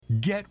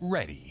Get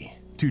ready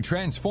to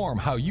transform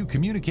how you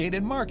communicate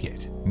and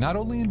market, not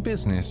only in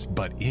business,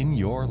 but in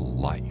your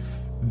life.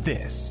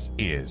 This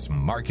is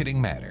Marketing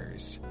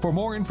Matters. For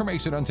more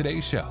information on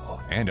today's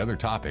show and other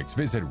topics,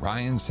 visit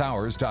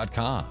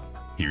RyanSauers.com.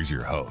 Here's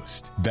your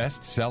host,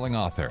 best-selling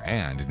author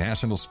and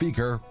national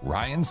speaker,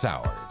 Ryan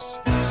Sauers.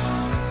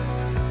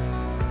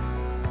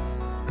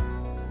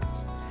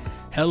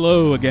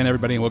 Hello again,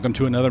 everybody, and welcome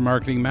to another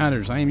Marketing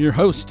Matters. I am your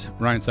host,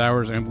 Ryan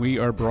Sauers, and we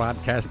are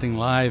broadcasting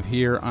live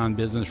here on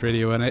Business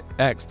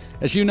RadioX.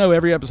 As you know,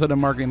 every episode of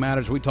Marketing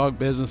Matters, we talk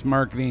business,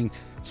 marketing,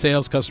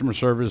 sales, customer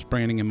service,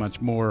 branding, and much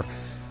more.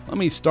 Let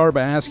me start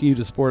by asking you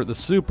to support the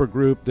super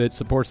group that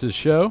supports this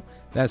show.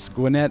 That's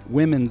Gwinnett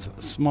Women's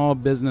Small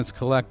Business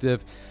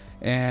Collective,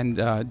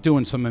 and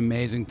doing some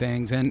amazing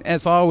things. And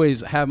as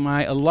always, have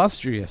my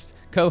illustrious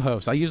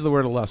co-host. I use the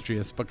word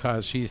illustrious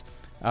because she's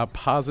a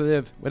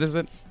positive, what is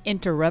it?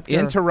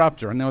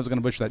 Interrupter. I know I was going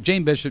to butcher that.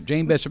 Jane Bishop,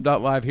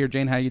 janebishop.live here.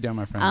 Jane, how you doing,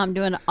 my friend? I'm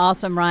doing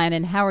awesome, Ryan.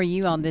 And how are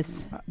you on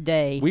this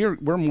day? We're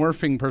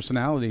morphing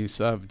personalities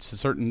to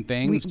certain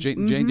things.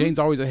 Jane's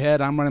always ahead.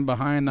 I'm running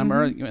behind. I'm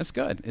early. It's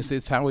good.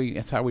 It's how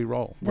we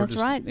roll. That's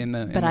right.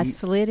 I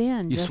slid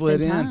in. You just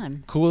slid in in.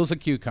 Time. Cool as a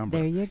cucumber.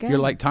 There you go. You're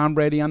like Tom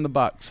Brady on the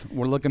Bucks.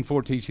 We're looking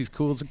forward to you. She's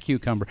cool as a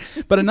cucumber.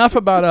 But enough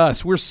about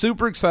us. We're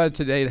super excited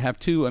today to have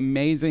two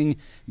amazing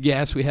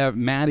guests. We have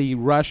Mattie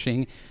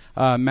Rushing.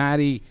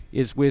 Mattie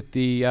is with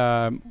the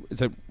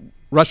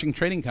Rushing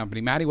Trading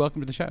Company. Mattie,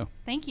 welcome to the show.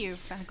 Thank you.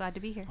 I'm glad to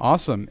be here.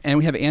 Awesome. And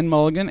we have Ann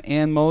Mulligan.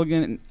 Ann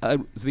Mulligan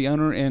is the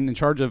owner and in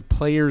charge of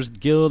Players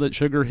Guild at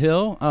Sugar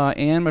Hill.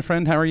 Ann, my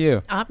friend, how are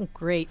you? I'm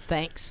great,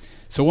 thanks.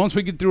 So once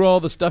we get through all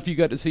the stuff you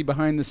got to see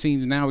behind the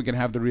scenes, now we can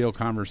have the real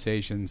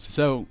conversations.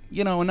 So,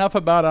 enough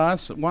about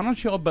us. Why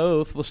don't you all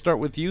both, let's start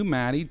with you,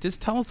 Mattie.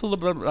 Just tell us a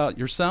little bit about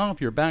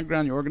yourself, your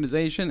background, your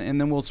organization, and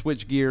then we'll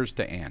switch gears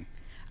to Ann.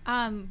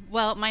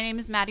 Well, my name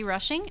is Mattie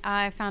Rushing.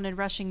 I founded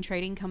Rushing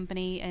Trading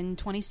Company in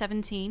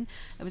 2017.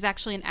 It was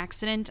actually an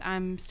accident.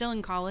 I'm still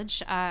in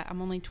college.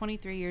 I'm only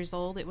 23 years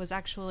old. It was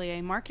actually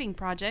a marketing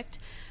project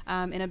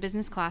in a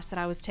business class that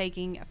I was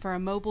taking for a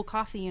mobile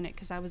coffee unit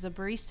because I was a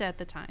barista at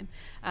the time.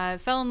 I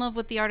fell in love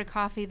with the art of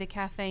coffee, the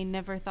cafe,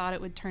 never thought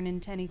it would turn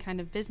into any kind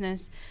of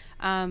business.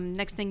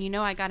 Next thing you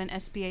know, I got an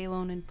SBA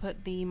loan and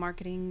put the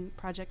marketing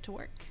project to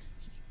work.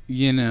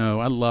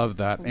 I love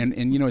that. And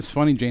it's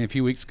funny, Jane, a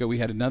few weeks ago we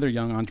had another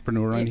young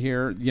entrepreneur on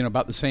here,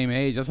 about the same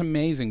age. That's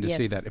amazing to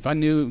see that. If I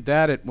knew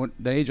that at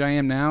the age I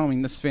am now,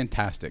 this is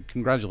fantastic.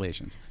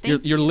 Congratulations.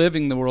 You're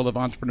living the world of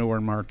entrepreneur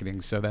and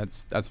marketing, so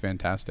that's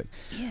fantastic.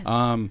 Yes.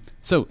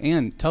 So,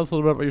 Ann, tell us a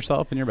little bit about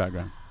yourself and your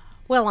background.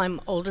 Well, I'm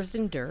older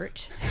than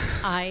dirt.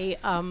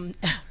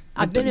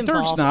 I've been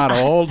involved. Dirt's not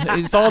old.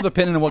 It's all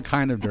depending on what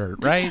kind of dirt,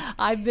 right?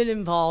 I've been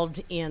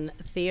involved in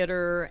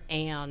theater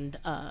and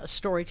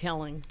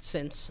storytelling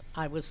since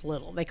I was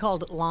little. They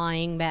called it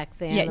lying back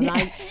then. Yeah. And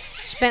I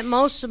spent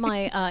most of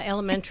my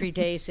elementary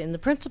days in the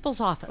principal's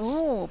office.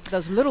 Oh,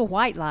 those little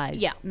white lies.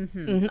 Yeah.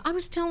 Mm-hmm. I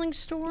was telling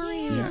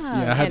stories.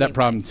 Yeah, I had that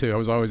problem too. I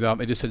was always out.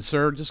 They just said,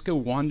 "Sir, just go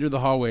wander the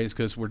hallways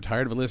because we're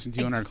tired of listening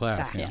to you in our class."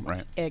 Exactly. Yeah,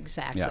 right.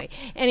 Exactly.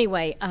 Yeah.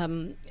 Anyway,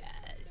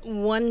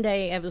 one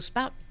day, it was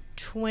about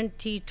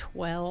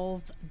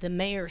 2012, the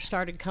mayor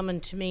started coming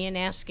to me and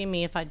asking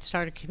me if I'd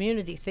start a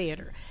community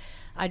theater.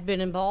 I'd been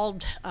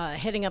involved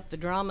heading up the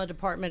drama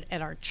department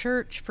at our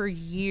church for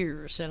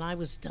years, and I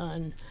was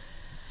done.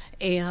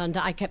 And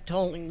I kept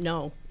telling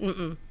no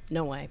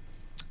way.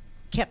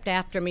 Kept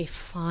after me.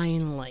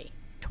 Finally,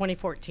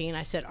 2014,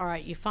 I said, all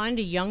right, you find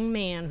a young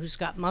man who's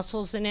got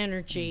muscles and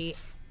energy,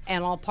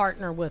 and I'll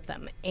partner with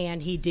him.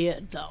 And he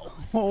did, though.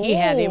 Oh. He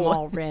had him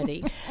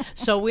already.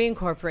 So we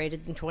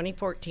incorporated in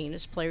 2014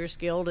 as Players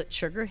Guild at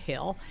Sugar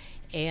Hill.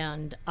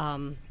 And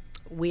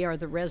we are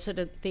the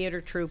resident theater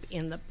troupe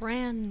in the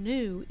brand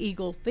new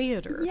Eagle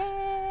Theater.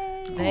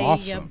 Yay!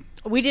 Awesome.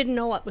 We didn't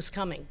know what was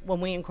coming when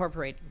we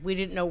incorporated. We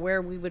didn't know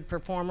where we would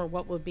perform or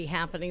what would be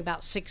happening.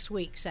 About 6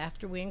 weeks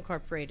after we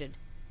incorporated,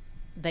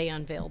 they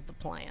unveiled the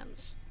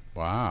plans.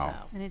 Wow.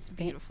 So. And it's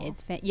beautiful.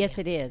 Yes,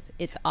 it is.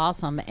 It's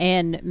awesome.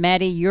 And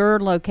Mattie, your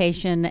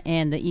location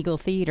and the Eagle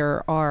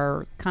Theater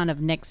are kind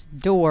of next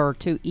door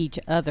to each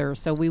other,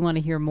 so we want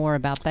to hear more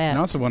about that. And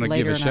I also want to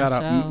give a shout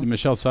out to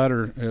Michelle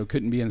Sutter, who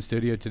couldn't be in the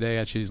studio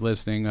today. She's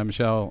listening.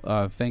 Michelle,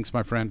 thanks,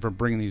 my friend, for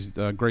bringing these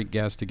great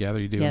guests together.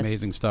 You do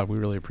amazing stuff. We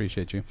really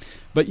appreciate you.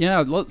 But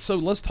yeah, so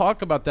let's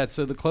talk about that.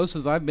 So the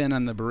closest I've been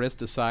on the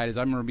barista side is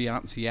I remember being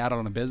out in Seattle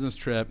on a business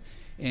trip,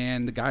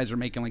 and the guys are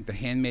making like the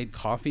handmade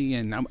coffee,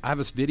 and I have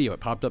this video. It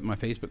popped up in my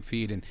Facebook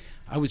feed, and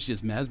I was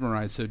just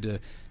mesmerized. So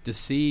to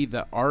see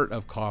the art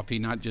of coffee,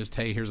 not just,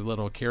 hey, here's a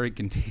little carry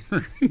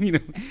container,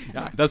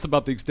 that's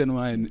about the extent of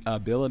my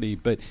ability.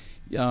 But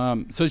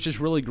so it's just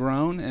really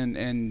grown,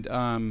 and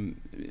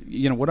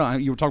what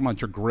you were talking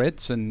about your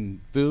grits and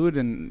food,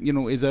 and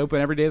is it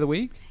open every day of the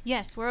week?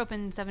 Yes, we're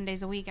open 7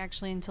 days a week,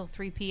 actually, until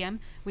 3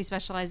 p.m. We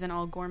specialize in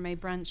all gourmet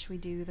brunch. We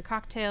do the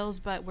cocktails,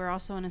 but we're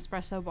also an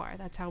espresso bar.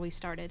 That's how we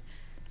started.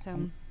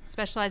 So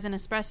specialize in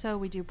espresso.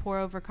 We do pour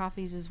over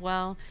coffees as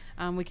well.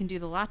 We can do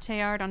the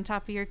latte art on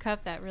top of your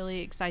cup. That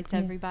really excites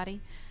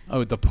everybody.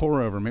 Oh, the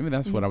pour over. Maybe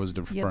that's what I was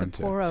referring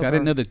to. Pour See, I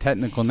didn't know the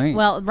technical name.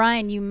 Well,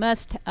 Ryan, you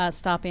must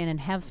stop in and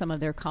have some of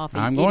their coffee.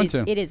 I'm going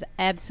to. It is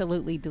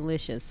absolutely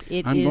delicious.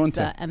 I'm going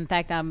to. In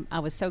fact, I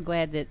was so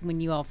glad that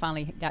when you all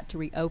finally got to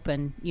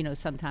reopen,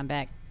 sometime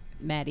back,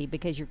 Mattie,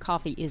 because your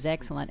coffee is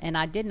excellent. And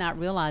I did not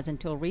realize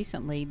until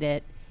recently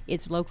that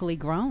it's locally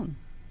grown.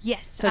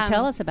 Yes. So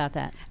tell us about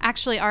that.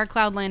 Actually, our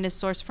Cloudland is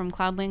sourced from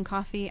Cloudland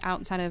Coffee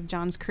outside of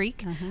Johns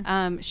Creek.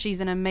 She's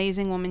an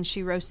amazing woman.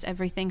 She roasts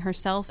everything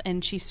herself,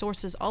 and she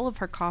sources all of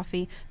her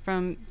coffee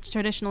from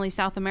traditionally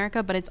South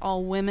America, but it's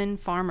all women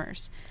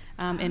farmers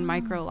in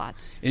micro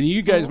lots. And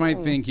you guys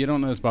might think, you don't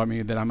know this about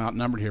me, that I'm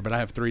outnumbered here, but I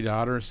have 3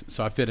 daughters,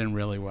 so I fit in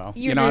really well.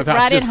 You're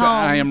right at home.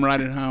 I am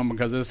right at home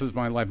because this is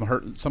my life.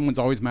 Someone's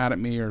always mad at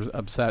me or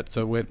upset.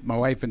 So with my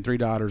wife and 3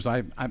 daughters,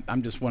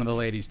 I'm just one of the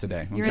ladies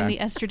today. You're in the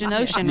estrogen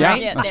ocean, yeah,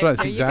 right? Yeah, that's right.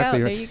 That's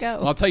exactly right. There you go.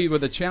 Well, I'll tell you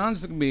what the challenge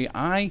is going to be.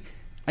 I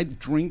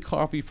drink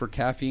coffee for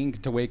caffeine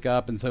to wake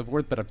up and so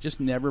forth, but I've just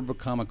never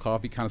become a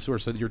coffee connoisseur.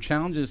 So your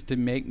challenge is to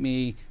make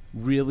me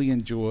really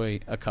enjoy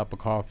a cup of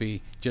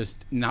coffee,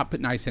 just not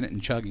putting ice in it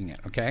and chugging it,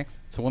 okay?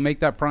 So we'll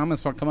make that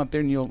promise. I'll come up there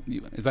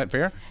and is that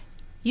fair?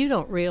 You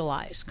don't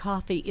realize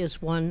coffee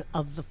is one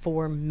of the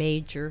 4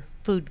 major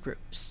food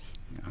groups.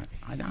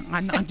 I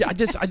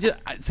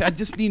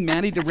just need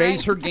Mattie to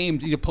raise her game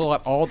to pull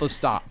out all the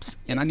stops,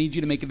 and I need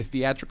you to make it a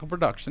theatrical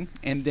production,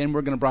 and then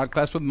we're going to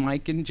broadcast with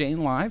Mike and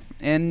Jane live,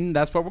 and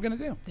that's what we're going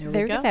to do.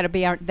 There we go.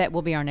 That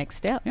will be our next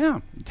step.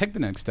 Yeah, take the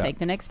next step. Take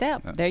the next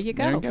step. There you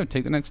go. There you go.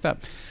 Take the next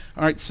step.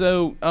 All right.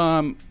 So,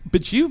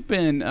 but you've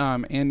been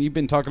and you've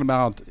been talking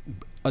about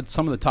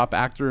some of the top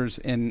actors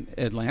in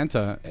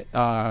Atlanta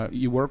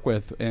you work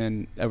with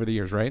over the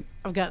years, right?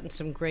 I've gotten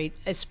some great,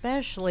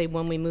 especially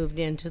when we moved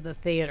into the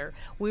theater.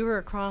 We were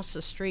across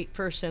the street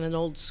first in an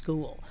old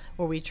school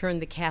where we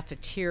turned the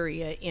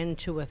cafeteria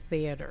into a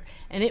theater,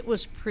 and it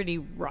was pretty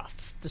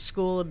rough. The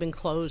school had been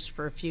closed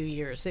for a few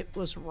years. It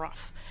was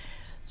rough.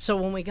 So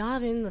when we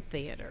got in the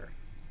theater,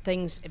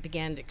 things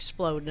began to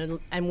explode,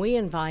 and we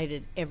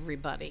invited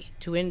everybody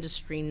to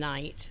industry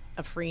night,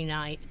 a free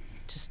night,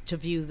 to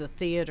view the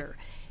theater.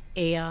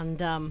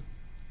 And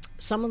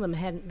some of them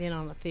hadn't been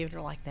on a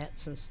theater like that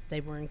since they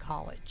were in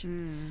college,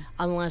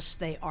 unless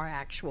they are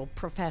actual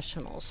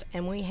professionals.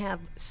 And we have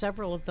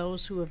several of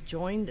those who have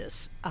joined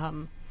us.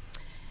 And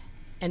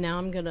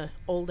now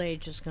old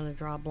age is going to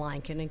draw a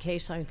blank. And in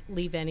case I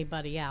leave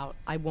anybody out,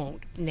 I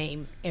won't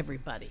name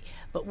everybody.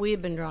 But we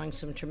have been drawing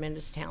some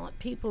tremendous talent.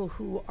 People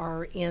who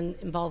are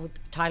involved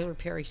with Tyler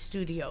Perry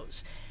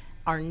Studios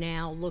are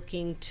now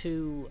looking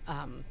to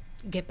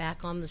get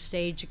back on the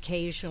stage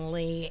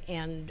occasionally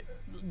and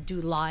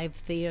do live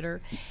theater.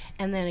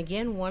 And then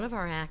again, one of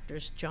our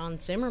actors, John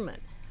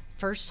Zimmerman,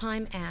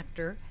 first-time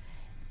actor.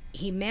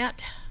 He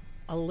met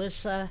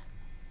Alyssa,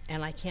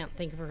 and I can't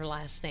think of her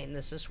last name.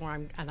 This is where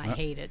I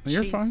hate it.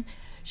 You're fine.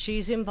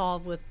 She's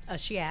involved with,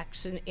 she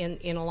acts in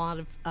a lot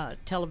of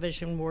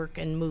television work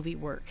and movie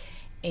work.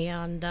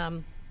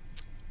 And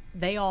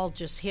they all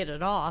just hit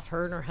it off,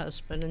 her and her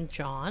husband and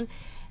John.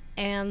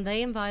 And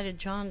they invited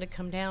John to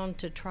come down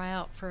to try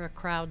out for a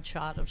crowd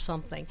shot of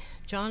something.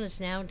 John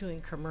is now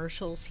doing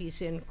commercials. He's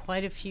in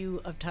quite a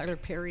few of Tyler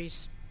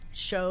Perry's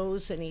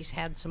shows, and he's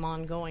had some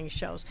ongoing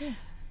shows. Yeah.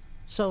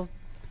 So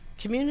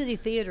community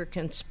theater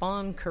can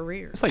spawn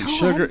careers. It's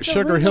like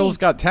Sugar Hill's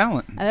Got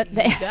Talent.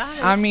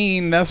 I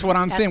mean, that's what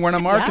I'm saying. We're in a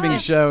marketing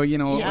show.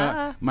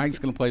 Mike's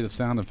going to play the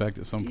sound effect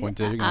at some point,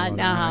 too. You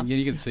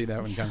can see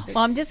that one coming.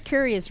 Well, I'm just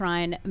curious,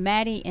 Ryan,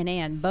 Mattie and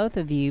Ann, both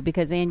of you,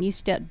 because Ann, you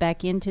stepped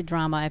back into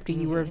drama after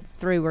you were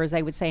through, or as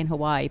they would say in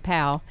Hawaii,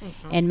 POW.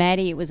 And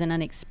Mattie, it was an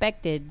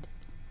unexpected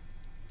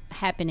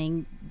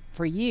happening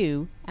for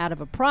you out of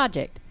a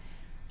project.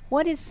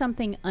 What is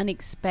something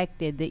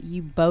unexpected that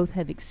you both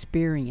have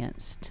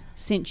experienced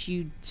since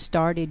you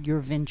started your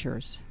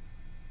ventures?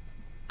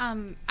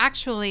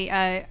 Actually,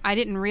 I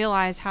didn't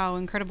realize how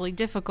incredibly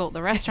difficult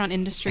the restaurant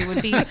industry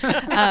would be.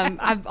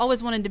 I've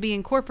always wanted to be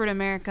in corporate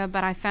America,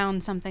 but I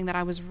found something that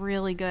I was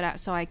really good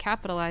at, so I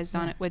capitalized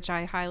on it, which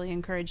I highly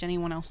encourage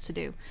anyone else to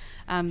do.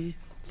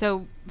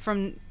 So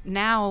from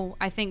now,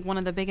 I think one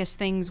of the biggest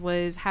things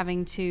was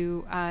having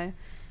to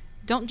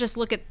don't just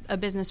look at a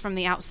business from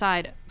the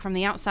outside. From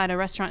the outside, a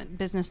restaurant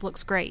business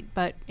looks great,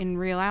 but in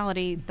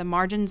reality, the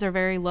margins are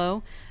very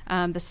low.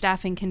 The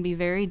staffing can be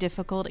very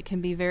difficult. It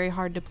can be very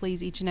hard to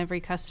please each and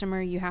every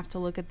customer. You have to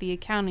look at the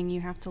accounting.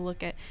 You have to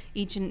look at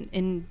each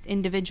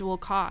individual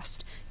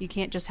cost. You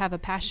can't just have a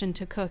passion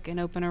to cook and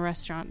open a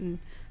restaurant, and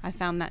I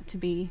found that to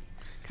be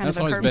That's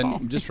always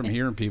been, just from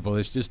hearing people,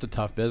 it's just a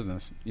tough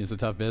business. It's a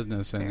tough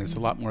business, and it's a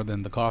lot more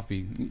than the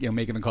coffee.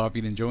 Making the coffee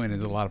and enjoying it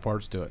is a lot of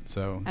parts to it.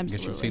 So I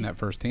guess you've seen that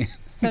firsthand.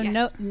 So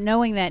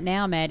knowing that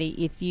now,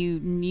 Mattie, if you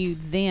knew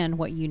then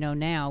what you know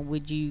now,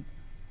 would you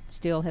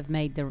still have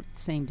made the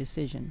same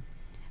decision?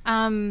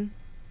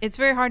 It's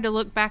very hard to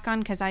look back on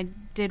because I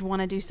did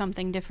want to do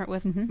something different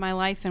with my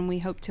life, and we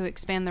hope to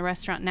expand the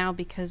restaurant now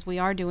because we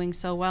are doing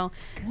so well.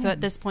 Good. So at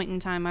this point in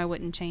time, I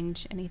wouldn't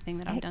change anything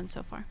that I've done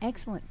so far.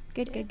 Excellent.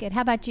 Good.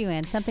 How about you,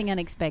 Ann? Something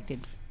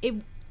unexpected?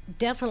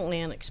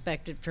 definitely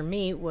unexpected for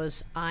me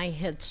was I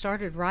had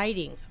started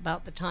writing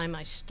about the time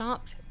I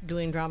stopped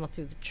doing drama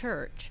through the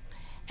church.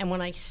 And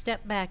when I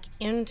stepped back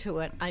into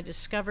it, I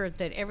discovered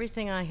that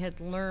everything I had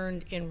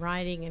learned in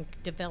writing and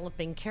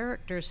developing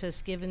characters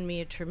has given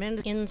me a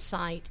tremendous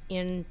insight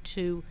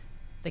into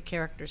the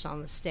characters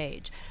on the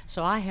stage.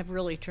 So I have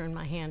really turned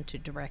my hand to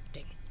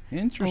directing.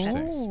 Interesting.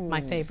 That's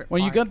my favorite Well,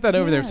 part. you got that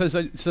over there.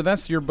 So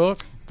that's your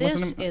book?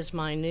 This is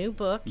my new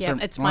book. Yeah,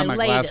 it's my my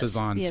glasses latest.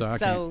 on, Yes, so I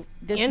so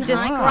can't.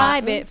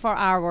 describe it for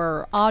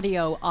our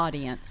audio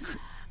audience.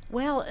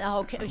 Well,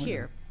 okay,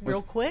 here,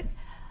 real quick.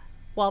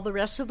 While the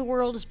rest of the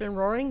world has been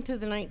roaring through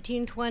the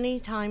 1920,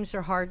 times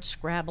are hard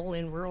scrabble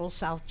in rural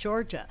South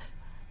Georgia.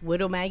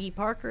 Widow Maggie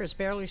Parker is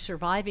barely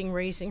surviving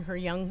raising her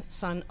young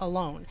son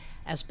alone.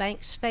 As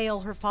banks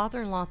fail, her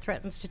father-in-law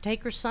threatens to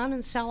take her son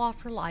and sell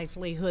off her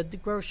livelihood, the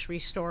grocery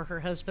store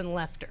her husband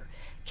left her.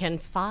 Can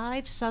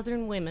 5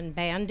 Southern women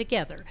band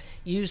together,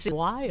 using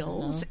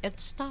wiles, and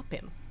stop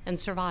him and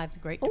survive the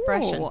Great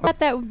Depression? But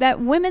that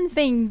women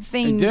thing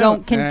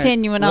don't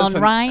continuing on,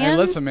 Ryan. Hey,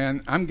 listen,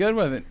 man, I'm good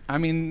with it. I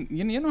mean,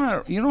 you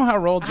know how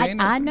Roll Jane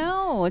is. I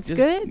know it's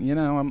Just, good.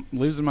 I'm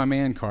losing my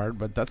man card,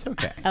 but that's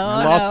okay. Oh,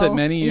 I lost it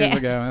many years Yeah.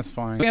 ago. That's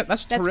fine. Yeah,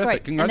 that's terrific. Great.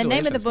 And the Congratulations.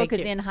 name of the book Thank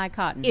is you. In High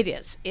Cotton. It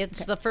is.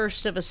 It's the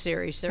first of a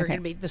series. They're Okay. going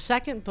to be the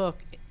second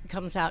book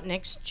comes out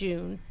next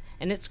June,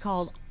 and it's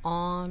called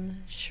On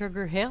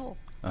Sugar Hill.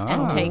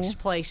 And takes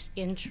place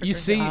in Sugar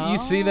Hill. You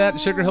see that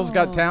Sugar Hill's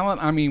Got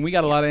Talent. I mean, we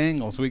got a lot of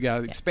angles. We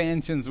got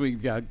expansions.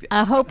 We've got.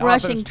 I hope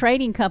authors. Rushing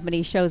Trading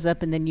Company shows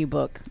up in the new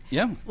book.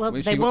 Yeah. Well,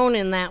 they won't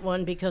in that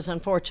one because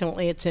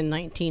unfortunately it's in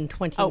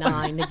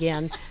 1929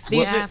 again.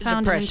 These are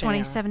founded in Depression era.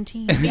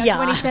 2017. Yeah.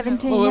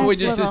 2017. Well, we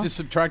yes, just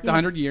subtract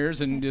 100 years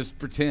and just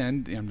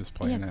pretend. I'm just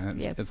playing Yes, that.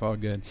 yes. It's all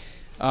good.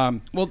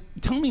 Well,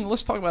 tell me,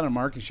 let's talk about a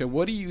marketing show.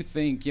 What do you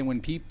think, when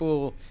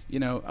people,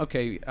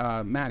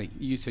 Mattie,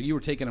 you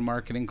were taking a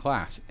marketing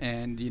class,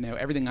 and,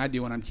 everything I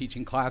do when I'm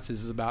teaching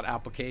classes is about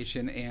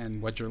application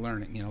and what you're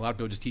learning. A lot of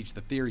people just teach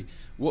the theory.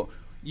 Well,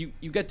 you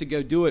get to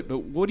go do it, but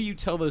what do you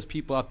tell those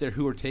people out there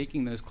who are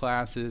taking those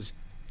classes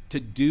to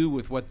do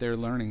with what they're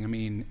learning? I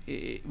mean,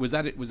 was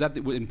that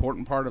the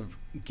important part of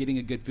getting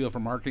a good feel for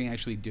marketing,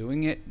 actually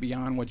doing it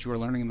beyond what you were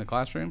learning in the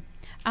classroom?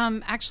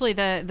 Actually,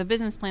 the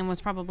business plan was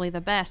probably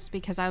the best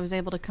because I was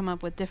able to come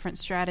up with different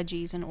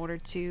strategies in order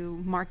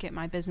to market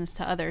my business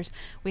to others.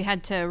 We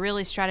had to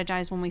really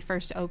strategize when we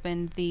first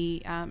opened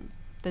the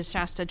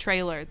Shasta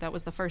trailer. That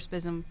was the first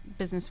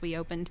business we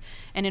opened.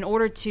 And in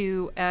order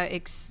to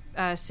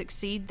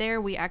succeed there,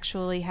 we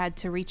actually had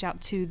to reach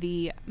out to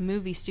the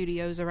movie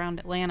studios around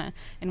Atlanta,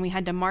 and we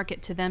had to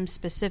market to them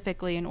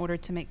specifically in order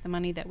to make the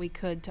money that we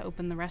could to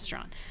open the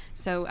restaurant.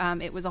 So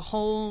it was a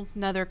whole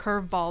nother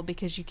curveball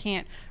because you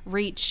can't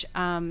reach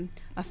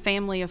a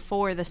family of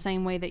 4 the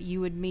same way that you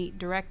would meet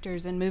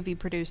directors and movie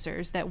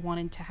producers that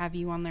wanted to have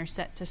you on their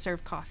set to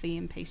serve coffee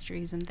and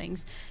pastries and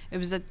things. It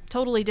was a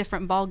totally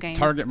different ball game.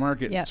 Target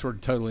market sort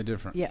of totally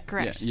different. Yeah,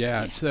 correct.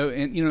 Yeah. Yes. So,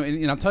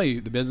 and I'll tell you,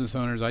 the business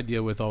owners I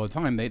deal with all the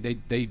time,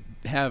 they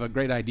have a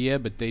great idea,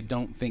 but they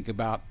don't think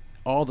about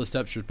all the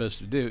steps you're supposed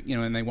to do,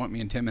 and they want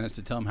me in 10 minutes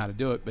to tell them how to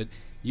do it. But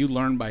you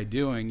learn by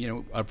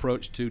doing.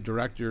 Approach to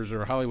directors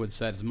or Hollywood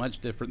set is much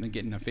different than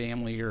getting a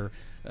family or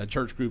a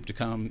church group to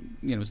come,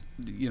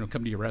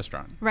 come to your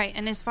restaurant. Right.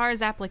 And as far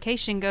as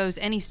application goes,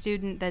 any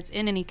student that's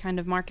in any kind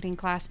of marketing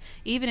class,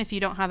 even if you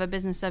don't have a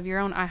business of your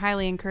own, I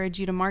highly encourage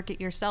you to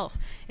market yourself.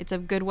 It's a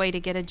good way to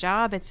get a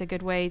job. It's a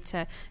good way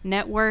to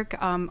network.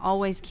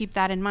 Always keep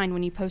that in mind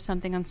when you post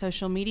something on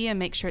social media.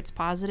 Make sure it's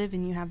positive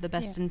and you have the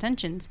best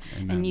intentions.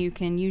 Amen. And you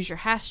can use your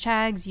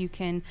hashtags. You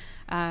can,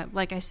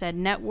 like I said,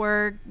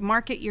 network,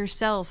 market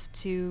yourself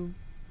to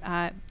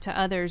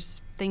others,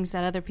 things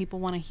that other people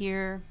want to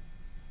hear.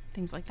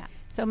 Things like that.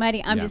 So,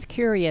 Mattie, I'm just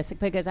curious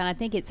because I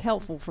think it's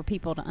helpful for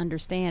people to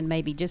understand,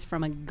 maybe just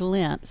from a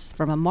glimpse,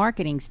 from a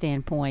marketing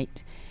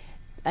standpoint,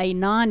 a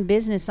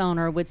non-business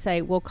owner would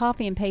say, well,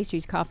 coffee and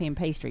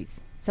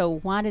pastries. So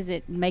why does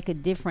it make a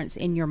difference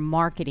in your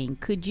marketing?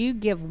 Could you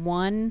give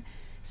one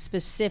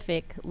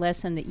specific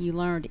lesson that you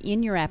learned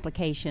in your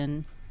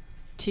application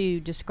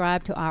to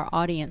describe to our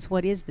audience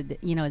what is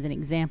as an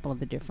example of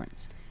the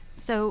difference?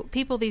 So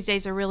people these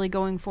days are really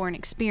going for an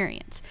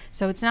experience.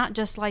 So it's not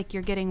just like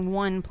you're getting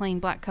one plain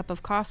black cup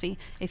of coffee.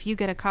 If you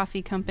get a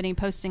coffee company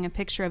posting a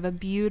picture of a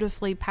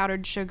beautifully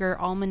powdered sugar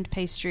almond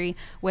pastry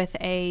with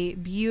a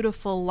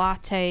beautiful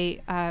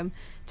latte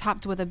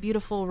topped with a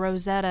beautiful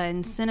rosetta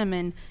and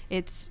cinnamon,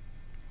 it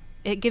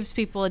gives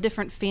people a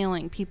different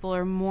feeling. People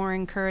are more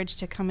encouraged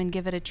to come and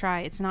give it a try.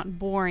 It's not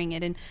boring.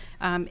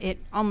 It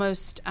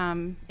almost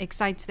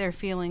excites their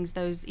feelings,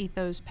 those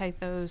ethos,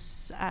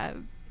 pathos,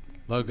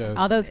 logos.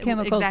 All those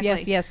chemicals,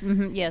 exactly. yes.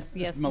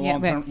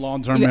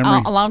 Long-term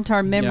memory.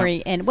 Long-term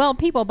memory. Yeah. And,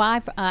 people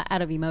buy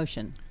out of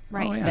emotion.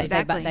 Right, Oh, yeah.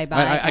 exactly. They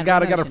buy I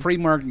got a free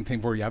marketing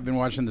thing for you. I've been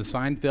watching the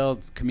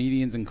Seinfeld's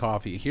Comedians and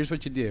Coffee. Here's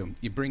what you do.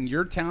 You bring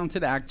your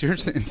talented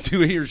actors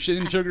into your shit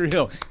in Sugar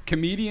Hill.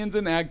 Comedians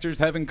and actors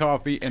having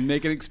coffee and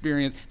make an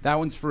experience. That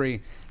one's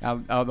free.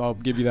 I'll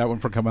give you that one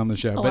for coming on the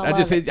show. Oh, But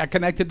I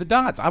connected the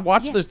dots. I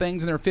watched those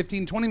things, and they're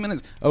 15, 20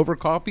 minutes over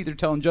coffee. They're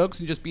telling jokes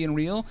and just being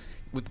real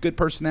with good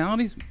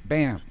personalities.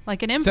 Bam.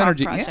 Like an improv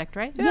Synergy. project,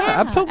 right? Yeah,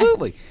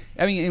 absolutely.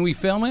 I mean, and we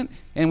film it,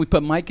 and we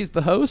put Mike as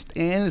the host,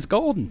 and it's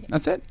golden.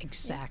 That's it.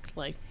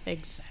 Exactly.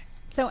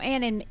 So,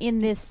 Ann, in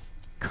this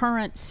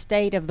current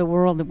state of the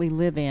world that we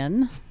live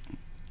in,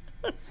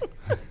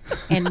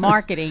 and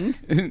marketing,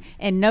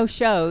 and no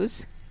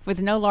shows, with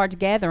no large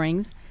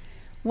gatherings,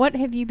 what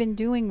have you been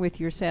doing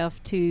with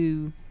yourself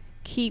to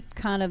keep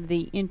kind of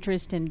the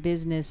interest in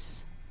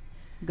business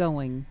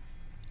going?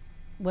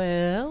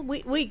 Well,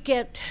 we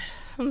get...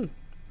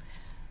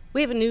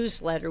 We have a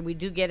newsletter. We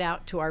do get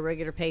out to our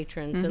regular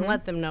patrons and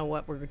let them know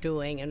what we're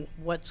doing and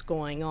what's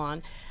going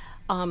on.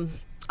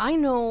 I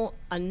know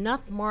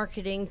enough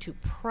marketing to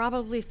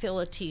probably fill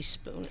a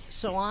teaspoon.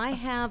 So I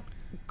have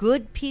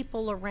good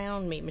people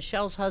around me.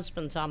 Michelle's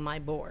husband's on my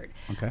board.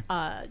 Okay.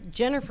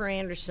 Jennifer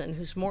Anderson,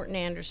 who's Morton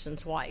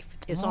Anderson's wife,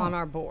 is on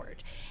our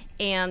board.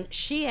 And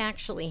she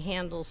actually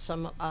handles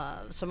some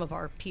of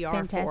our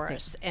PR for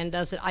us and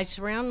does it. I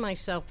surround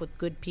myself with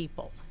good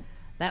people.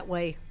 That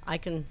way I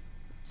can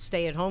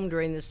stay at home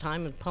during this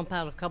time and pump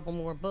out a couple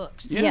more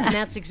books. Yeah. And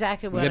that's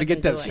exactly what You got to I've get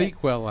been that doing.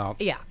 sequel out.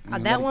 Yeah,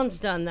 that one's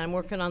done. I'm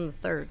working on the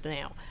third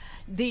now.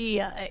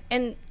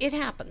 And it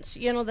happens.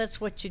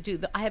 That's what you do.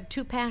 I have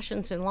two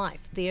passions in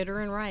life, theater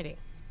and writing.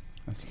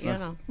 That's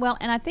Well,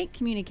 and I think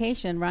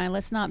communication, Ryan,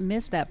 let's not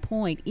miss that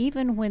point.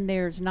 Even when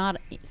there's not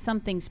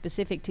something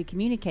specific to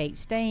communicate,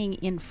 staying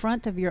in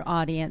front of your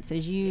audience,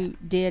 as you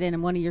did in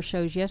one of your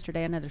shows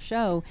yesterday, another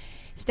show,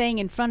 staying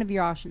in front of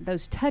your audience,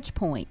 those touch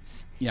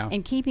points,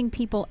 and keeping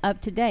people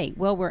up to date.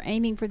 Well, we're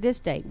aiming for this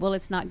date. Well,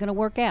 it's not going to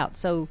work out.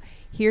 So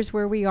here's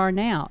where we are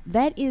now.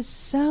 That is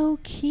so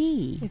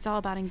key. It's all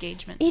about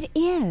engagement. It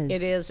is.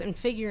 It is, and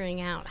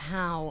figuring out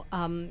how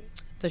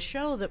the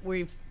show that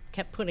we've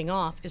kept putting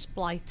off is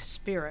Blythe's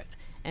Spirit.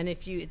 And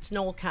it's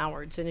Noel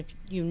Coward's, and if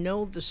you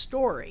know the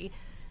story,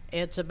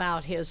 it's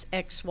about his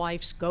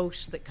ex-wife's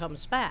ghost that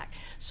comes back.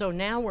 So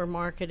now we're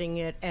marketing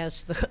it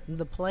as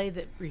the play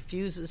that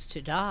refuses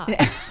to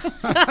die.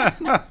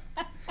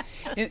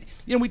 And,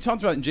 we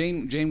talked about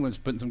Jane was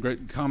putting some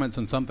great comments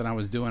on something I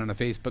was doing on a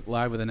Facebook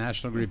Live with a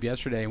national group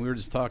yesterday, and we were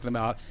just talking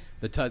about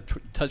the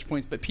touch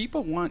points. But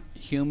people want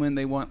human,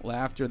 they want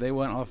laughter, they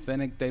want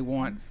authentic, they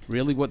want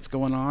really what's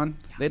going on.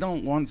 They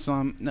don't want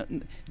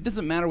it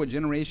doesn't matter what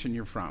generation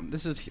you're from.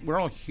 We're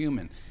all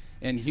human.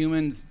 And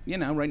humans,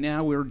 right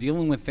now we're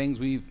dealing with things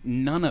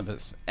none of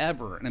us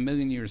ever in a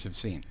million years have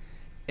seen.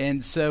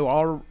 And so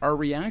our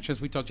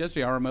reactions, we talked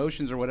yesterday, our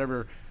emotions or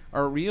whatever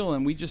are real,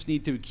 and we just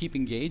need to keep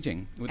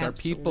engaging with our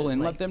people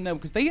and let them know,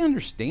 because they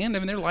understand. I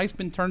mean, their life's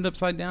been turned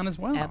upside down as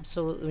well.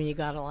 Absolutely. You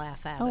got to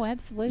laugh at it. Oh,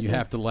 absolutely. You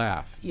have to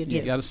laugh.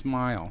 You got to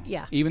smile.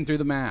 Yeah. Even through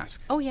the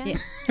mask. Oh, yeah.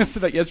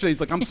 So that yesterday,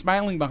 he's like, I'm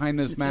smiling behind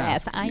this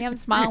mask. Yes, I am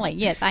smiling.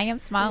 Yes, I am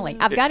smiling.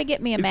 I've got to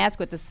get me a mask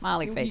with a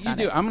smiley face on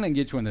it. I'm going to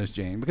get you one of those,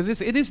 Jane, because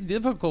it is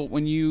difficult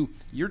when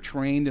you're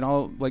trained and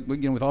all,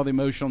 with all the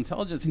emotional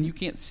intelligence, and you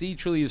can't see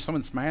truly is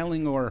someone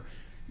smiling, or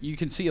you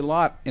can see a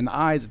lot in the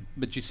eyes,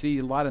 but you see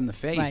a lot in the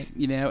face, right.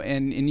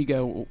 And you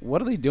go,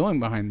 what are they doing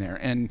behind there?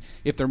 And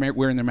if they're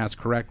wearing their mask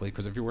correctly,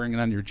 because if you're wearing it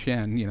on your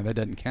chin, that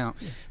doesn't count.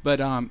 Yeah. But,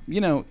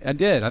 I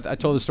did. I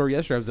told the story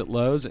yesterday. I was at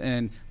Lowe's,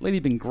 and lady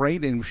had been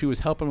great, and she was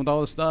helping with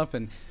all this stuff,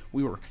 and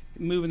we were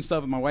moving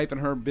stuff with my wife and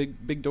her,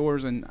 big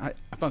doors, and I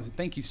said,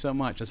 thank you so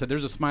much. I said,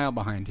 there's a smile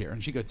behind here.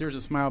 And she goes, there's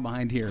a smile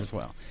behind here as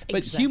well.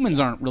 But humans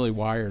aren't really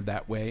wired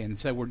that way, and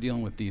so we're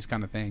dealing with these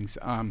kind of things.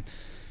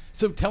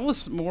 So tell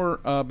us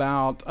more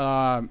about,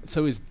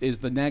 is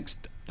the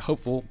next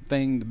hopeful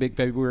thing the big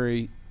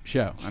February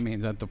show? I mean,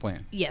 is that the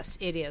plan? Yes,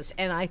 it is.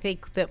 And I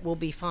think that we'll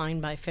be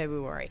fine by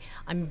February.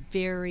 I'm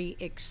very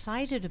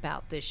excited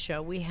about this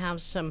show. We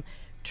have some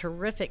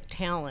terrific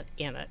talent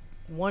in it,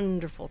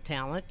 wonderful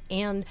talent,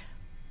 and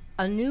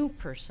a new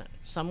person,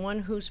 someone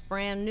who's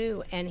brand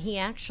new. And he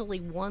actually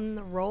won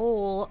the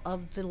role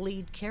of the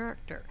lead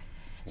character.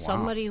 Wow.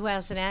 Somebody who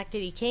hasn't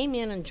acted. He came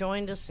in and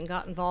joined us and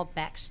got involved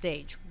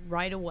backstage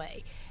right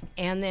away,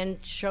 and then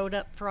showed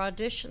up for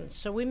auditions.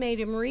 So we made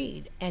him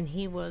read, and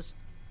he was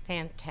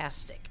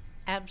fantastic,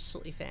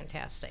 absolutely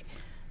fantastic.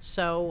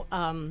 So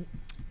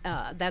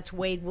that's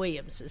Wade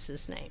Williams is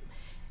his name.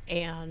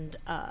 And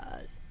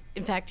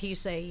in fact,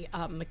 he's a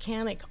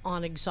mechanic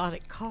on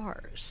exotic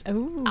cars.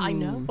 Ooh. I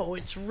know.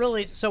 It's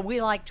really, so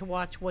we like to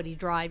watch what he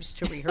drives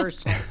to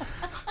rehearsal.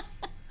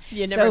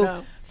 You never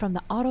know. From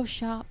the auto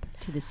shop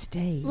to the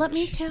stage. Let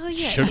me tell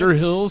you. Sugar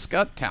Hill's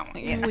got talent.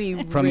 Yeah.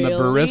 We From really the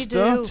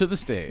barista do. to the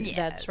stage. Yes.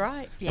 That's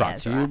right. Brought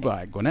to you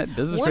by Gwinnett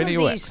Business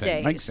RadioX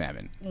and Mike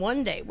Salmon.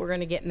 One day we're going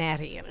to get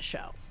Mattie in a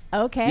show.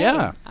 Okay.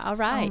 Yeah. All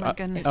right. Oh my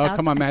goodness. Oh,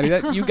 come on, Mattie.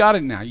 You got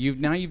it now. You've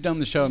done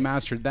the show and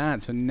mastered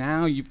that. So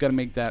now you've got to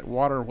make that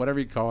water, whatever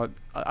you call it.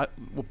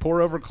 We'll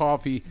pour over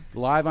coffee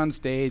live on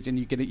stage, and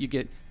you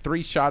get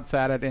 3 shots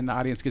at it, and the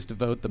audience gets to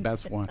vote the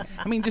best one.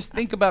 I mean, just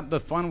think about the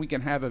fun we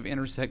can have of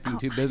intersecting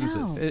two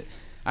businesses.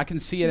 I can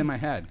see it in my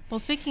head. Well,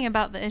 speaking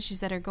about the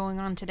issues that are going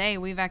on today,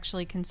 we've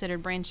actually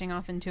considered branching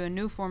off into a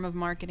new form of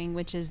marketing,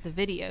 which is the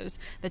videos,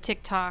 the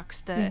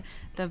TikToks,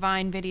 the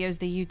Vine videos,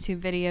 the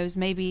YouTube videos,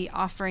 maybe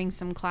offering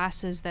some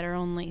classes that are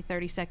only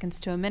 30 seconds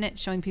to a minute,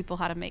 showing people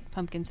how to make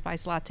pumpkin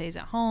spice lattes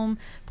at home,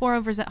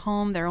 pour-overs at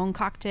home, their own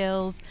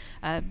cocktails,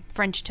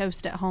 French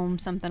toast at home,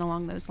 something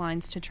along those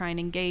lines to try and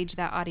engage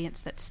that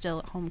audience that's still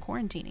at home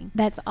quarantining.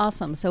 That's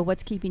awesome. So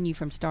what's keeping you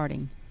from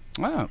starting?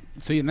 Wow.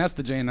 See, and that's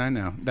the Jane I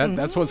know.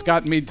 That's what's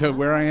gotten me to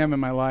where I am in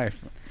my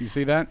life. You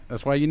see that?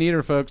 That's why you need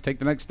her, folks. Take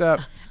the next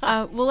step.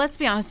 Well, let's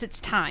be honest. It's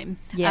time.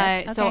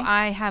 Yes. Okay. So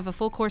I have a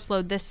full course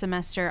load this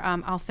semester.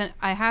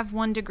 I have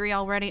 1 degree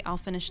already. I'll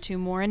finish 2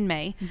 more in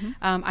May.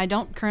 I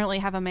don't currently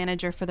have a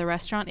manager for the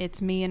restaurant.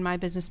 It's me and my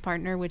business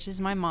partner, which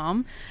is my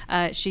mom.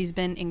 She's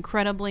been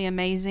incredibly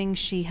amazing.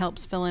 She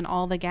helps fill in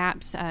all the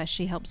gaps.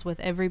 She helps with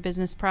every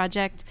business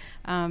project.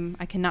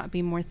 I cannot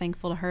be more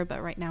thankful to her,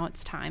 but right now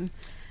it's time.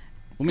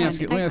 Let me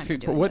ask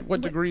you, what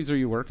degrees are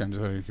you working,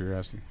 just out of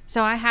curiosity?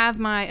 So I have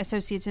my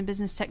associates in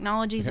business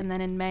technologies, and then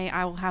in May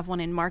I will have one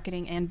in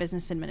marketing and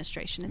business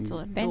administration. It's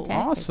a dual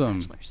awesome.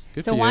 bachelor's.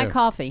 Good So for why you.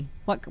 coffee?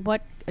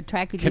 What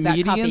attracted you about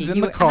coffee? Comedians in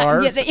the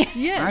cars.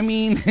 Yes. I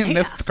mean,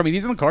 that's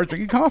comedians in the cars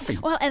drinking coffee.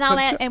 Well,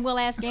 and we'll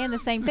ask Ann the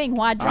same thing.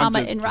 Why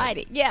drama in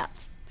writing? Yeah.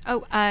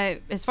 Oh,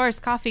 as far as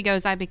coffee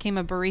goes, I became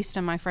a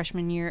barista my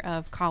freshman year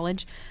of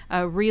college.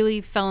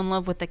 Really fell in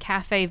love with the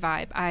cafe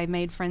vibe. I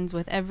made friends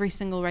with every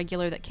single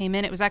regular that came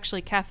in. It was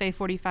actually Cafe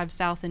 45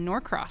 South in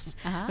Norcross.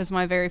 It was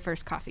my very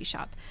first coffee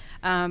shop.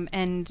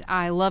 And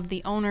I loved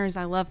the owners.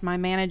 I loved my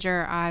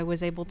manager. I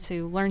was able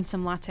to learn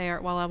some latte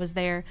art while I was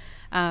there.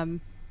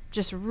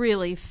 Just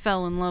really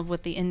fell in love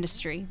with the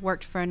industry.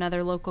 Worked for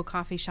another local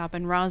coffee shop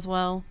in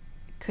Roswell.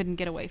 Couldn't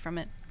get away from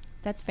it.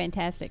 That's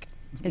fantastic.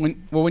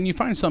 When you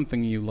find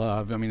something you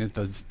love, I mean, as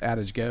the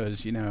adage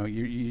goes,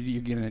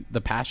 you get the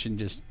passion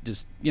just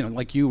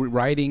like you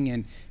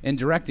writing and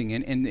directing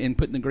and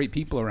putting the great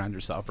people around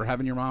yourself, or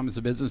having your mom as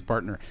a business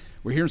partner.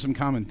 We're hearing some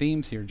common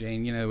themes here,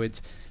 Jane.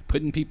 It's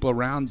putting people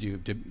around you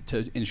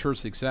to ensure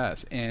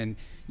success. And,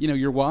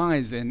 you're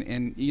wise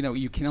and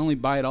you can only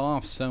bite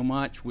off so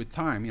much with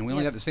time. We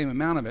only got the same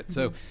amount of it.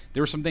 So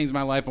there were some things in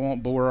my life, I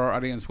won't bore our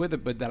audience with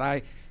it, but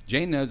that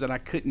Jane knows that I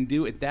couldn't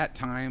do at that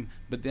time,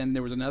 but then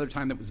there was another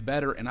time that was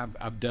better, and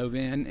I've dove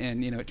in,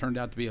 and it turned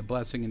out to be a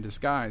blessing in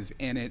disguise.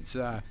 And it's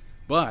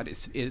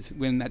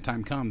when that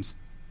time comes,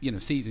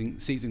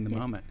 seizing the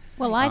moment.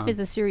 Well, life is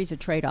a series of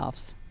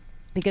trade-offs,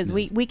 because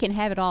we can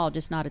have it all,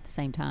 just not at the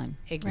same time.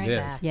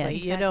 Exactly. Yes.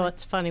 Exactly.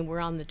 It's funny. We're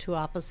on the two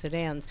opposite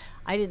ends.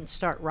 I didn't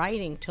start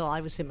writing till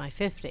I was in my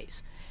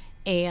 50s.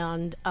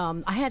 And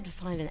I had to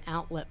find an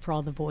outlet for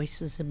all the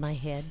voices in my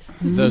head.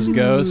 Those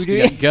ghosts,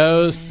 you got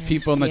ghosts,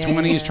 people in the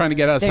 20s trying to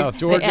get out of South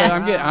Georgia.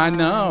 I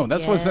know.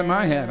 That's what's in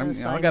my head.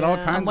 I got all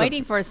kinds of... I'm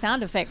waiting for a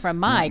sound effect from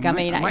Mike. I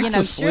mean,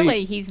 Mike's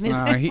surely he's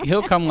missing...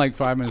 He'll come like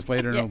 5 minutes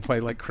later and he'll play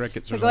like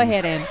crickets or so something. Go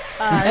ahead,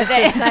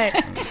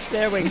 Ann.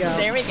 There we go.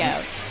 There we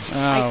go.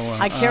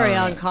 I carry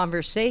on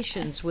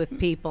conversations with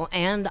people,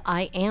 and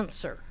I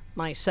answer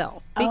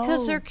myself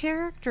because they're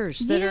characters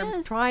that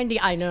are trying to.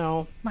 I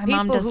know my people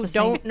mom does who the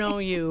same. don't know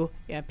you.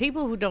 Yeah,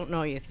 people who don't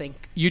know you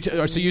think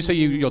so you say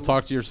you'll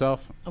talk to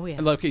yourself. Oh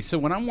yeah. Okay, so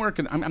when I'm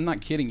working, I'm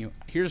not kidding you.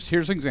 Here's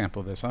an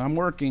example of this. I'm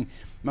working.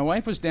 My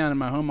wife was down in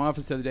my home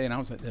office the other day, and I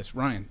was like, "This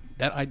Ryan,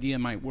 that idea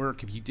might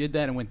work if you did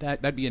that and went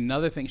that'd be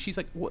another thing." She's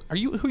like, "What are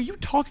you? Who are you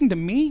talking to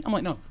me?" I'm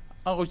like, "No,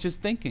 I was just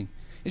thinking."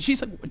 And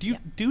she's like, "Do you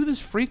do this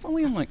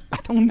frequently?" I'm like, "I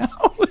don't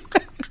know."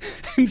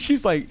 And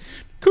she's like,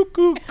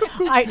 cuckoo.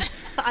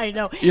 I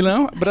know.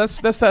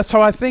 But that's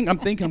how I think. I'm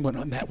thinking, well,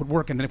 that would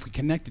work, and then if we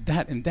connected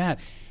that and that,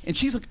 and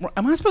she's like,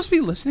 "Am I supposed to be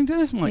listening to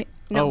this?" I'm like,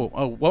 No.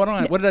 What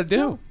did I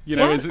do?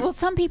 Well,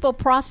 some people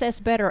process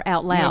better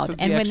out loud,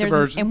 and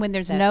when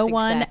there's no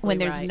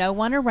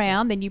one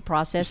around, then you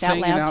process out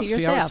loud to yourself.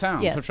 See how it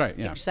sounds. Yes. That's right.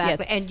 Yeah.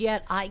 Exactly. Yes. And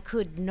yet I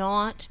could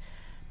not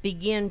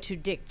begin to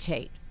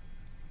dictate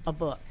a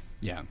book.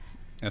 Yeah,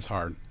 that's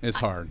hard. It's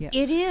hard.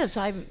 It is.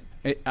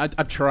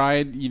 I've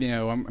tried,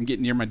 I'm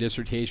getting near my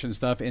dissertation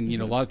stuff, and,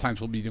 a lot of times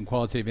we'll be doing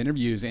qualitative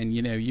interviews, and,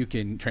 you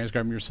can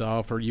transcribe them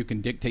yourself or you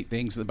can dictate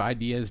things, the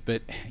ideas,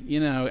 but,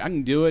 I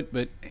can do it,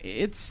 but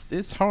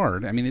it's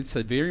hard. I mean, it's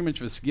very much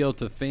of a skill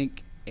to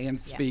think and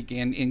speak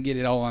and get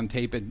it all on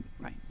tape and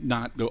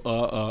not go,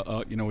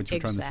 what you're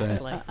trying to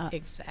say.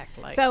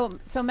 Exactly.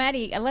 So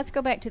Mattie, let's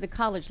go back to the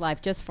college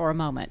life just for a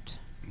moment.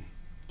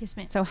 Yes,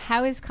 ma'am. So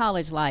how is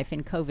college life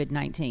in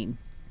COVID-19?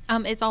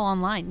 It's all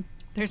online.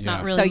 There's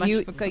not really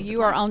much. So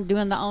you are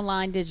doing the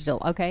online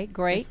digital. Okay,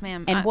 great. Yes,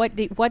 ma'am. And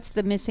what's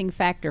the missing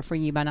factor for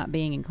you by not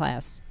being in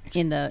class?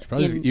 in the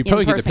you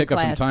probably get to pick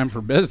class. up some time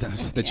for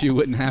business that you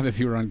wouldn't have if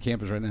you were on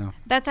campus right now.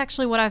 That's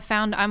actually what I've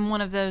found. I'm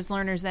one of those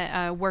learners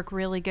that work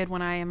really good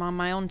when I am on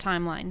my own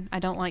timeline. I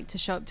don't like to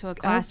show up to a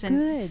class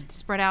and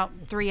spread out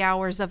 3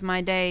 hours of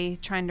my day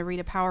trying to read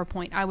a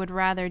PowerPoint. I would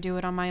rather do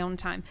it on my own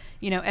time.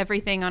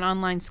 Everything on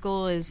online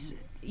school is,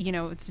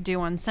 it's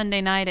due on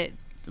Sunday night at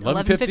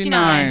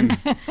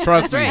 11:59.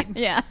 Trust me. Right.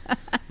 Yeah.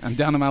 I'm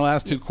down to my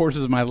last 2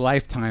 courses of my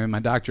lifetime in my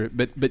doctorate.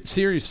 But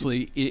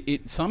seriously,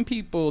 some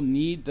people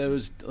need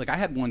those. Like I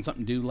had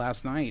something due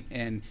last night,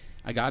 and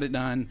I got it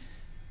done.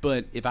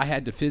 But if I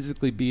had to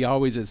physically be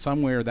always at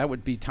somewhere, that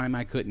would be time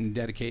I couldn't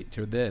dedicate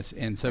to this.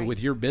 And so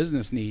with your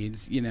business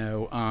needs,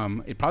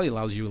 it probably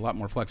allows you a lot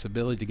more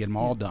flexibility to get them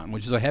all done,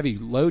 which is a heavy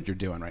load you're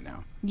doing right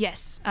now.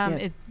 Yes.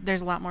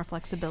 There's a lot more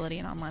flexibility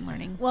in online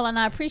learning. Well, and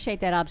I appreciate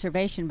that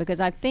observation because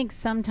I think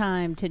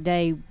sometime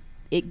today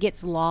it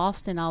gets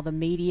lost in all the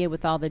media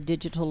with all the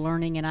digital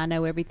learning, and I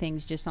know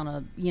everything's just on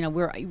a,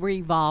 we're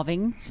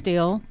evolving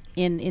still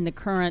in the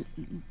current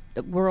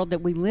world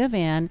that we live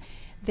in.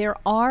 There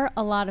are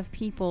a lot of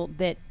people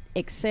that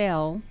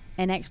excel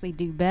and actually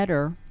do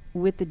better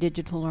with the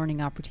digital learning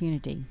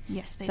opportunity.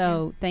 Yes, they do.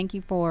 So thank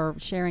you for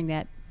sharing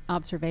that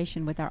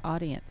observation with our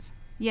audience.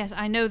 Yes,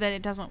 I know that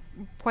it doesn't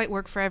quite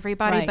work for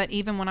everybody, Right. but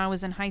even when I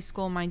was in high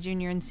school, my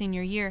junior and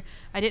senior year,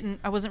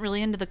 I wasn't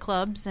really into the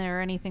clubs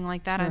or anything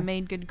like that. Sure. I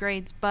made good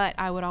grades, but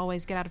I would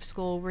always get out of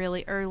school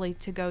really early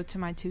to go to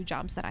my 2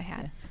 jobs that I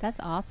had.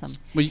 That's awesome.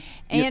 Well,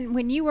 and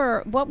when you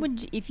were,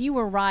 if you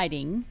were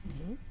writing...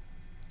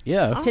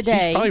 Yeah, today,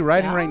 she's probably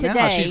writing right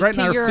now. She's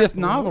writing her 5th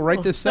novel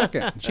right this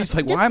second. She's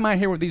like, why am I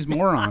here with these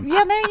morons?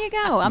 Yeah, there you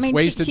go. I mean,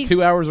 wasted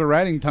 2 hours of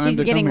writing time. She's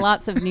getting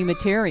lots of new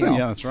material.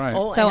 Yeah, that's right.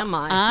 Oh, so am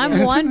I?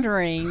 I'm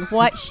wondering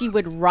what she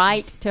would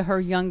write to her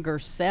younger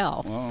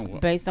self well,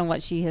 based on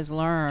what she has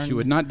learned. She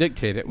would not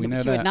dictate it. We know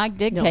that. She would not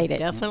dictate it.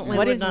 Definitely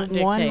What would is not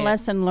one dictate it.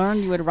 lesson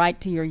learned you would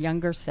write to your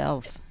younger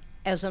self?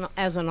 As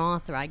an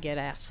author, I get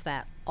asked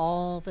that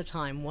all the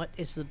time. What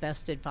is the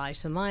best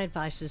advice? And my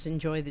advice is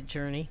enjoy the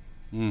journey.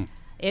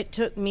 It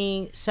took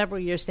me several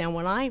years now.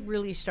 When I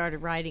really started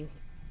writing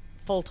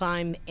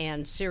full-time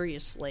and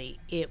seriously,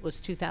 it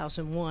was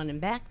 2001. And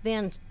back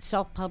then,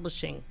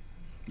 self-publishing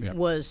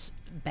was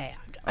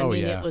bad. I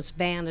mean, it was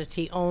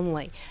vanity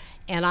only.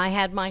 And I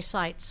had my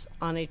sights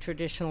on a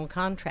traditional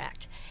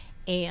contract.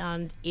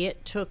 And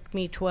it took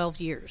me 12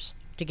 years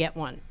to get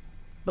one.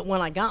 But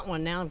when I got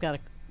one, now I've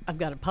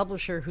got a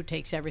publisher who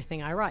takes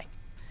everything I write.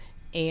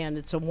 And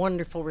it's a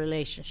wonderful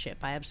relationship.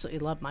 I absolutely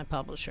love my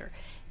publisher.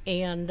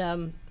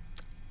 And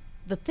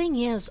the thing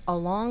is,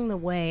 along the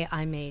way,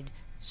 I made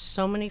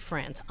so many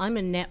friends. I'm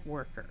a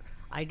networker.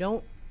 I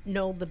don't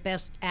know the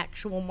best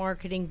actual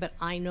marketing, but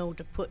I know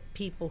to put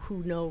people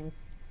who know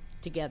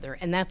together,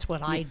 and that's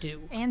what I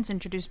do. Ann's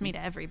introduced me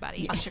to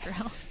everybody at Sugar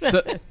Hill.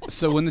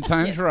 So when the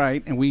time's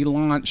right and we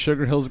launch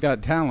Sugar Hill's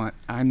Got Talent,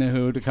 I know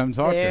who to come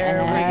talk There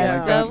to. we go.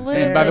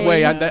 Absolutely. And by the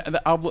way,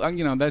 that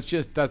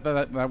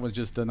was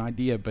just an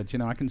idea, but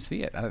I can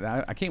see it.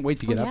 I can't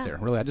wait to get up there.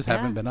 Really, I just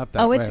haven't been up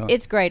that way.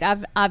 It's great.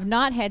 I've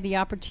not had the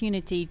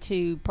opportunity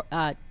to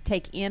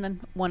take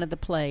in one of the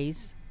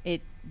plays.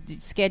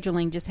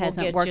 Scheduling just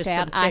hasn't worked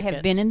out. I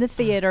have been in the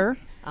theater.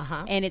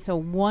 And it's a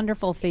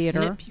wonderful theater.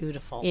 Isn't it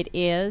beautiful? It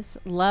is.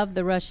 Love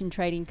the Rushing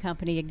Trading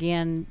Company.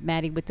 Again,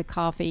 Mattie with the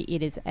coffee.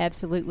 It is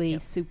absolutely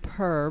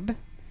superb.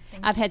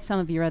 I've had some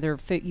of your other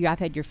food. I've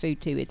had your food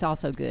too. It's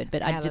also good.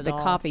 But the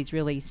coffees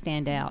really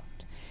stand out.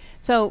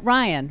 So,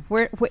 Ryan,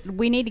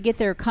 we need to get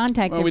their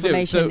contact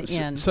information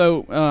in.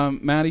 So,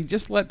 Mattie,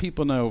 just let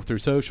people know through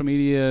social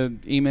media,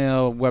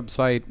 email,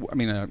 website. I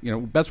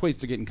mean, best ways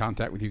to get in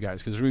contact with you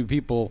guys, because there are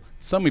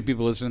so many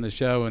people listening to the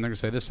show, and they're going to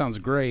say, this sounds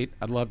great.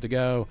 I'd love to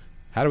go.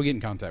 How do we get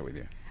in contact with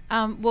you?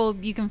 Well,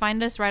 you can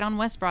find us right on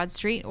West Broad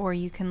Street, or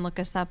you can look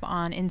us up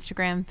on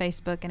Instagram,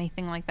 Facebook,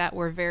 anything like that.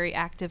 We're very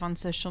active on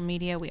social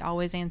media. We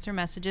always answer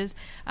messages.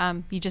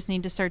 You just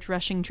need to search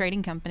Rushing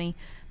Trading Company,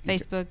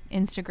 Facebook,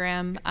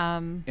 Instagram.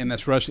 And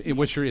that's Rushing.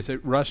 What's your? Is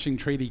it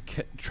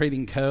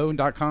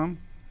RushingTradingCo.com?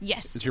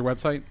 Yes. Is your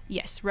website?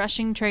 Yes,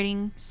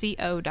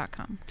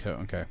 RushingTradingCo.com.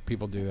 Okay,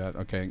 people do that.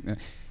 Okay,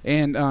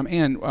 and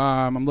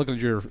I'm looking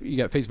at you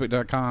got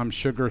Facebook.com,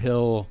 Sugar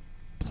Hill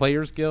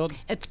Players Guild?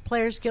 It's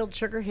Players Guild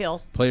Sugar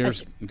Hill.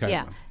 Players, okay.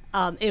 Yeah.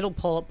 It'll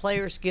pull up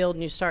Players Guild,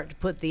 and you start to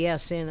put the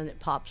S in, and it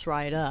pops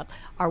right up.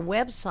 Our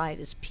website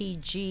is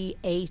pgatsh.com.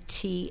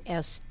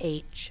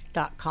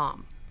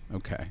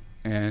 Okay.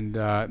 And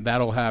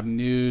that'll have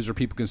news, or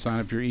people can sign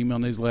up for your email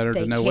newsletter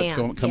to know what's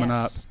coming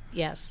up.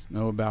 Yes.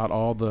 Know about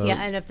all the...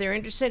 Yeah, and if they're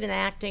interested in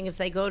acting, if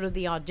they go to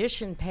the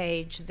audition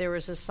page, there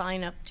is a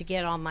sign-up to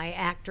get on my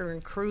actor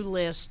and crew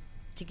list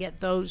to get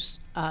those...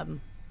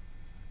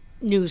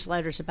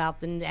 newsletters about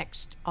the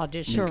next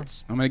auditions. Sure.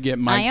 I'm going to get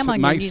Mike. I'm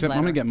going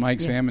to get Mike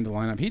Salmon to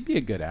line up. He'd be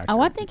a good actor.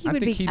 Oh, I think he would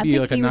be. He'd be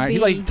like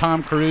He's like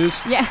Tom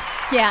Cruise. Yeah.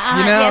 You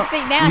know,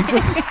 See, now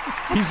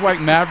he's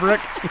like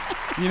Maverick.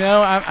 You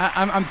know,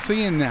 I'm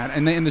seeing that,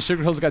 and the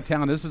Sugar Hills Got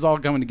Talent. This is all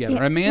coming together.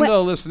 Yeah. Amanda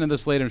will listen to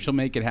this later, and she'll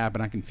make it happen.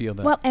 I can feel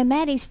that. Well, and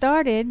Mattie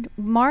started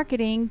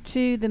marketing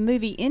to the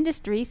movie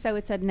industry, so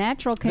it's a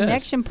natural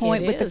connection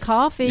point with the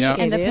coffee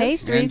and the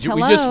pastries. And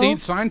we just need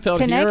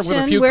Seinfeld here with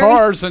a few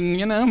cars, and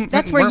you know,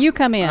 that's where you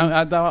come in.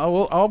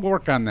 I'll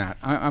work on that.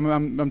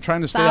 I'm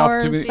trying to stay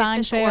SAUERS, off too many.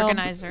 Seinfeld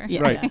organizer.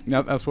 Yeah. Right.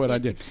 No, that's what I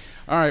do.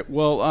 All right.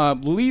 Well,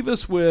 leave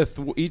us with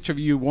each of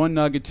you one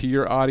nugget to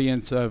your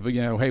audience of,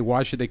 you know, hey,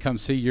 why should they come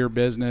see your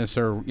business,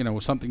 or, you know,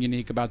 something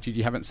unique about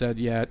you haven't said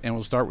yet. And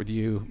we'll start with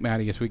you,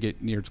 Mattie, as we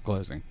get near to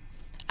closing.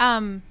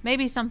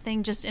 Maybe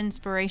something just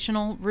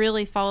inspirational.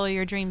 Really follow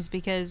your dreams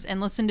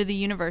and listen to the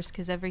universe,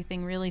 because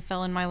everything really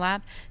fell in my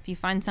lap. If you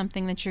find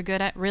something that you're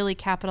good at, really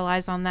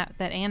capitalize on that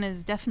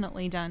Anna's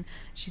definitely done.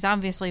 She's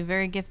obviously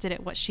very gifted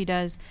at what she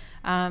does.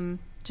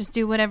 Just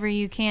do whatever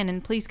you can,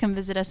 and please come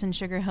visit us in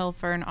Sugar Hill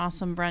for an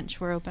awesome brunch.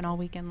 We're open all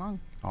weekend long.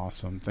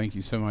 Awesome. Thank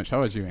you so much. How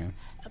about you, Ann?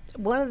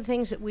 One of the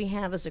things that we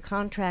have is a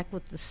contract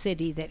with the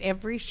city that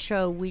every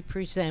show we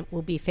present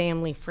will be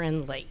family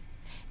friendly.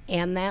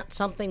 And that's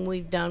something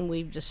we've done.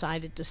 We've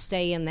decided to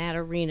stay in that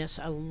arena.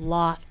 So a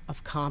lot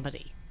of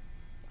comedy.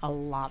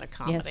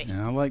 Yes.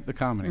 Yeah, I like the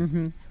comedy.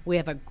 Mm-hmm. We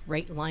have a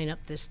great lineup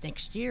this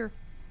next year.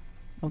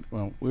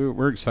 Well,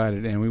 we're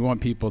excited, and we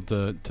want people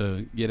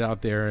to get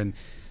out there. And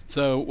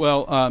so,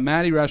 well,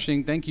 Mattie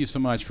Rushing, thank you so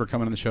much for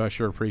coming on the show. I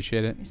sure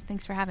appreciate it. Yes,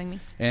 thanks for having me.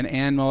 And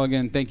Ann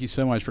Mulligan, thank you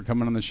so much for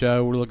coming on the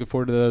show. We're looking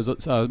forward to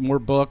those more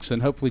books,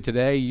 and hopefully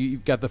today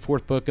you've got the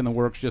 4th book in the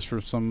works just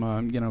for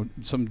some,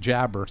 some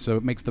jabber. So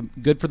it makes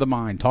good for the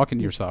mind, talking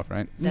to yourself,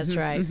 right? That's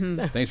right.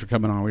 Mm-hmm. Thanks for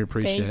coming on. We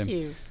appreciate it. Thank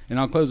you. And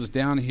I'll close us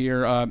down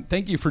here.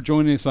 Thank you for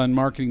joining us on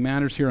Marketing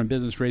Matters here on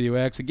Business Radio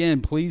X.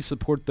 Again, please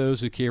support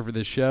those who care for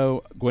this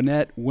show.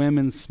 Gwinnett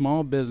Women's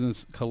Small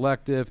Business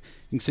Collective.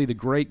 You can see the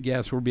great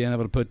guests we're being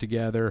able to put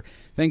together.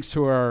 Thanks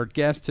to our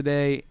guest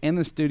today in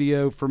the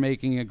studio for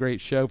making a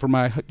great show. For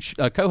my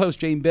co-host,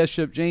 Jane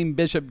Bishop,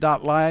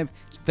 janebishop.live.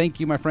 Thank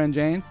you, my friend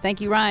Jane.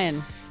 Thank you,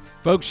 Ryan.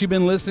 Folks, you've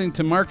been listening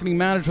to Marketing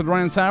Matters with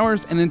Ryan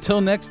SAUERS. And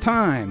until next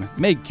time,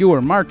 make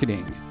your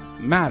marketing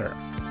matter.